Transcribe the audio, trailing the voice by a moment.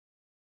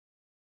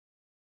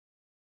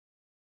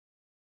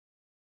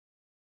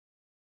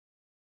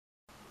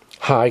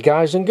Hi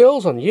guys and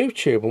girls on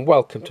YouTube, and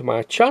welcome to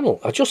my channel.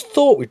 I just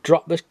thought we'd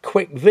drop this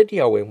quick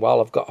video in while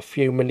I've got a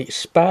few minutes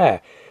spare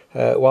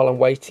while I'm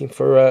waiting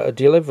for a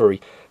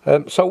delivery.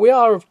 So we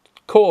are of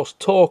course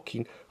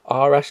talking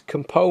RS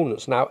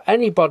components. Now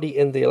anybody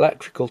in the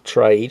electrical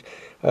trade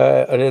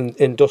and in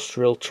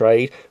industrial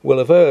trade will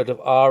have heard of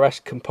RS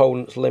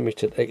Components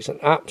Limited. It's an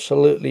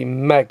absolutely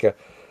mega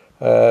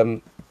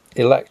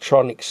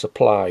electronic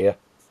supplier.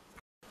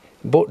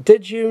 But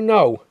did you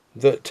know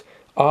that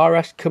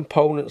RS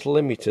Components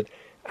Limited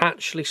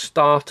actually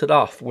started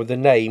off with the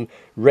name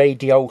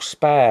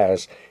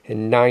Radiospares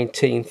in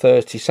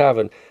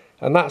 1937,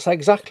 and that's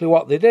exactly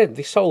what they did.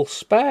 They sold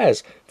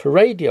spares for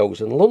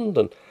radios in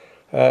London.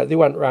 They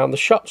went around the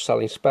shop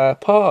selling spare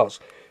parts.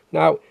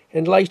 Now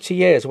in later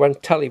years, when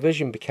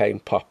television became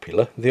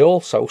popular, they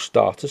also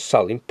started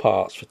selling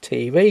parts for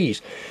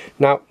TVs.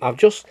 Now I've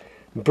just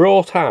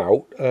brought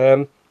out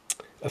a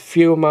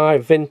few of my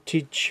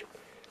vintage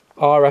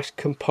RS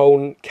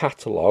component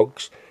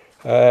catalogues.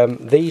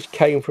 These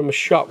came from a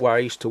shop where I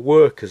used to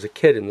work as a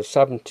kid in the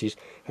 70s,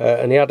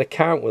 and he had an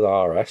account with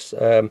RS,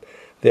 the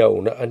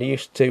owner, and he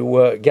used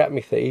to get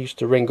me things. He used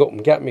to ring up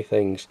and get me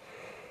things.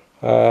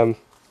 So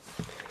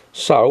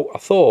I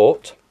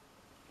thought,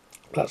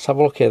 let's have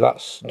a look here.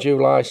 That's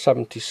July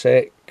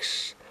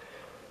 76.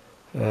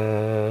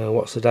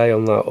 What's the day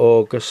on that?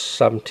 August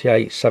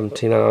 78,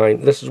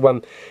 79. This is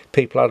when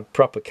people had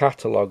proper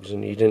catalogues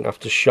and you didn't have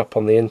to shop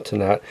on the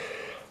internet.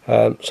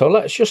 So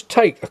let's just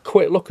take a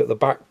quick look at the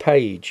back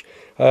page.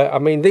 I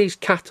mean, these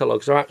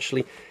catalogues are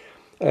actually,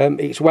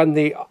 it's when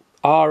the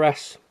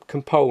RS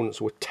components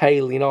were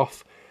tailing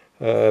off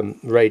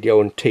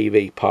radio and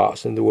TV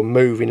parts, and they were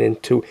moving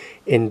into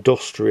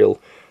industrial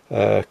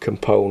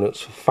components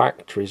for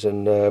factories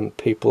and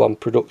people on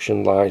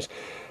production lines.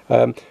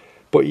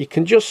 But you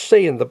can just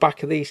see in the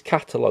back of these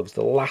catalogues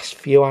the last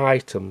few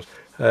items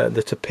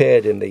that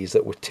appeared in these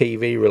that were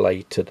TV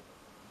related.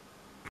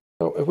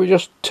 If we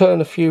just turn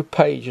a few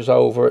pages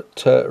over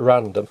at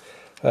random,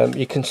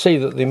 you can see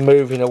that they're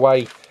moving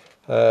away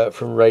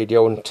from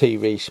radio and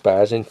TV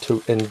spares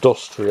into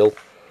industrial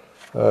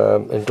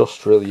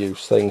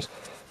use things.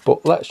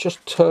 But let's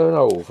just turn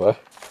over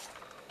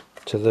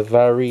to the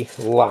very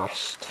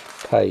last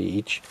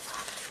page.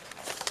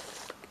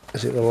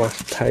 Is it the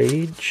last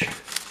page?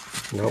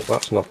 No,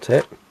 that's not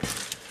it.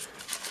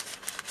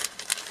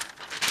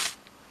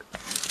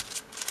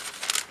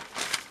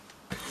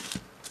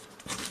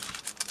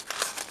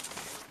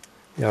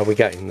 Yeah, we're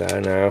getting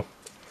there now.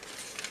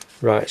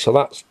 Right, so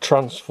that's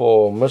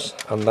transformers,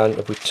 and then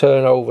if we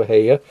turn over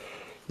here,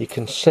 you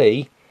can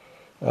see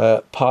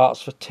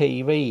parts for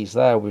TVs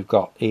there. We've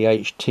got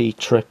EHT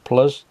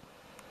tripplers,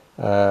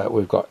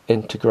 we've got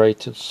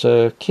integrated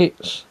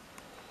circuits,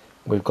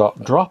 we've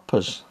got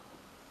droppers,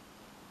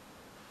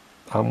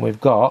 and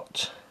we've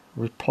got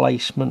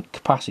replacement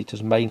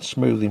capacitors, main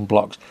smoothing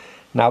blocks.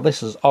 Now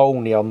this is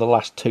only on the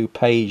last two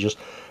pages,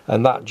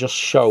 and that just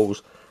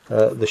shows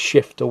the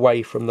shift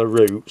away from the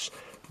roots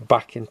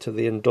back into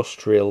the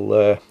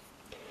industrial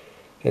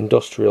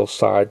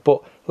side.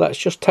 But let's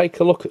just take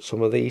a look at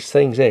some of these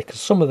things here,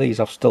 because some of these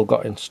I've still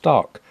got in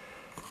stock.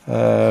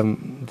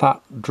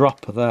 That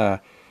dropper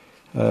there,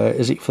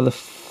 is it for the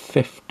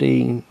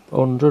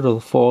 1500 or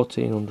the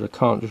 1400? I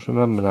can't just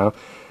remember now.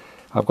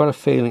 I've got a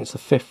feeling it's the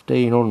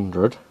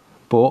 1500,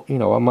 but you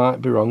know, I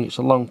might be wrong. It's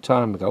a long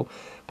time ago.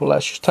 But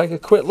let's just take a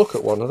quick look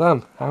at one of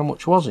them. How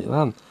much was it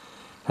then?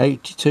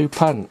 82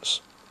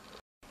 pence.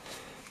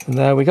 And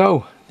there we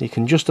go. You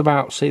can just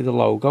about see the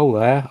logo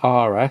there,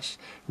 RS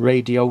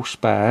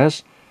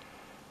Radiospares.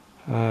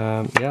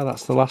 Yeah,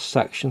 that's the last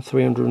section,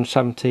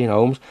 317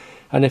 ohms.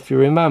 And if you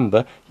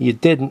remember, you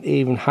didn't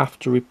even have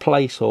to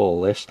replace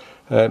all this.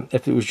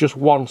 If it was just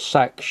one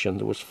section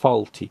that was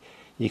faulty,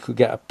 you could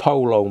get a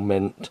polo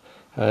mint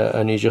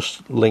and you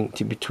just linked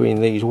it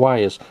between these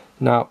wires.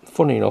 Now,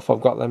 funny enough,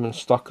 I've got them in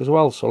stock as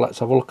well, so let's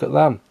have a look at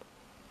them.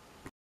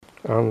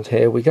 And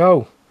here we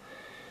go.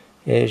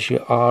 Here's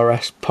your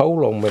RS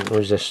polo mint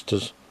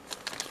resistors.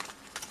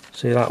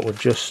 See, that would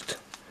just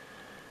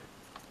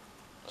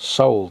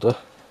solder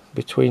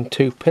between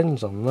two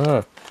pins on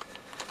there.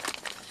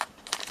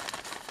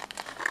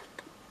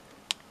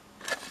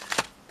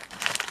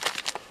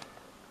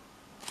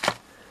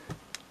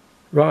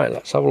 Right,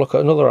 let's have a look at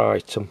another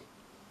item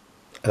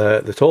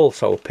that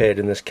also appeared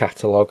in this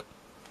catalogue.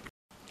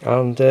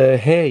 And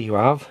here you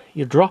have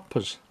your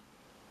droppers.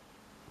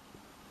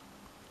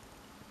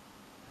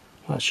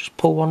 Let's just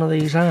pull one of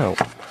these out.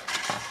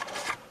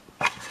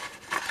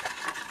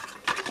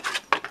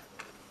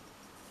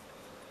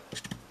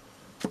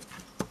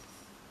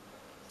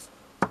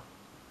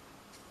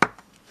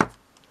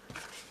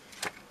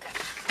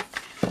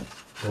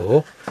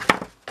 Or,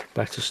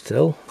 better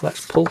still,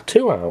 let's pull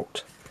two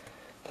out.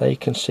 There you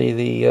can see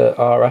the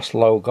RS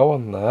logo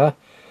on there.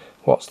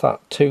 What's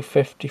that?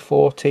 250,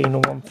 14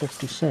 and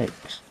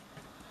 156.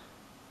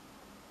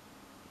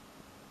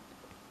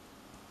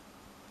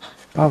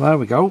 Oh, there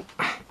we go.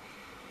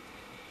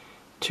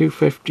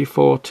 250,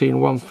 14,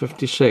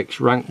 156,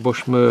 rank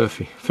Bush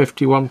Murphy.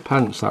 51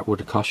 pence that would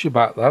have cost you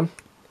back then.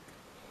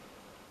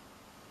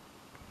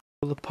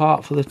 The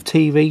part for the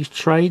TV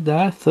trade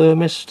there,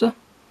 thermistor.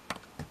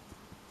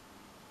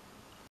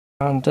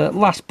 And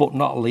last but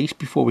not least,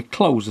 before we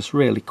close this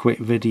really quick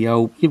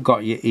video, you've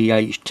got your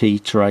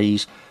EHT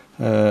trays,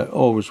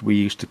 or as we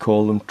used to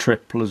call them,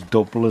 triplers,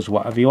 doublers,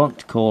 whatever you want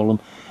to call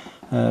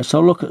them. So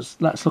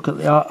let's look at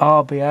the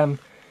RBM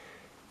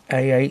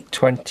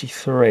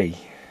A823.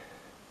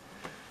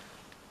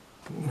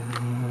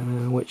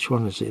 Which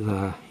one is it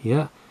there?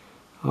 Yeah,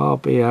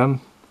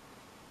 RBM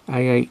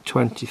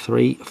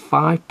A823,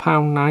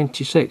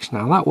 £5.96.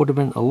 Now that would have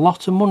been a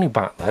lot of money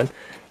back then.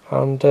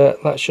 And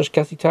let's just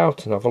get it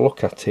out and have a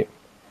look at it.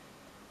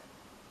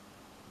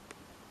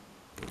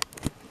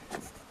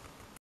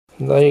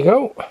 And there you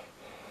go.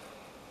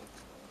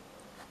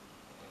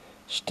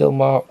 Still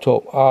marked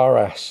up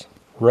RS,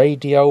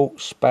 radio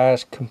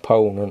spares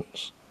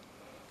components.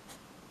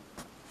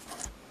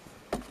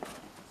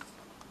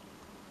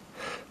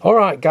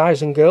 Alright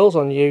guys and girls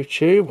on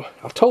YouTube,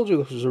 I've told you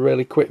this was a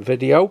really quick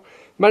video.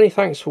 Many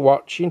thanks for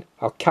watching.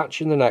 I'll catch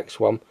you in the next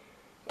one.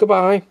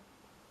 Goodbye.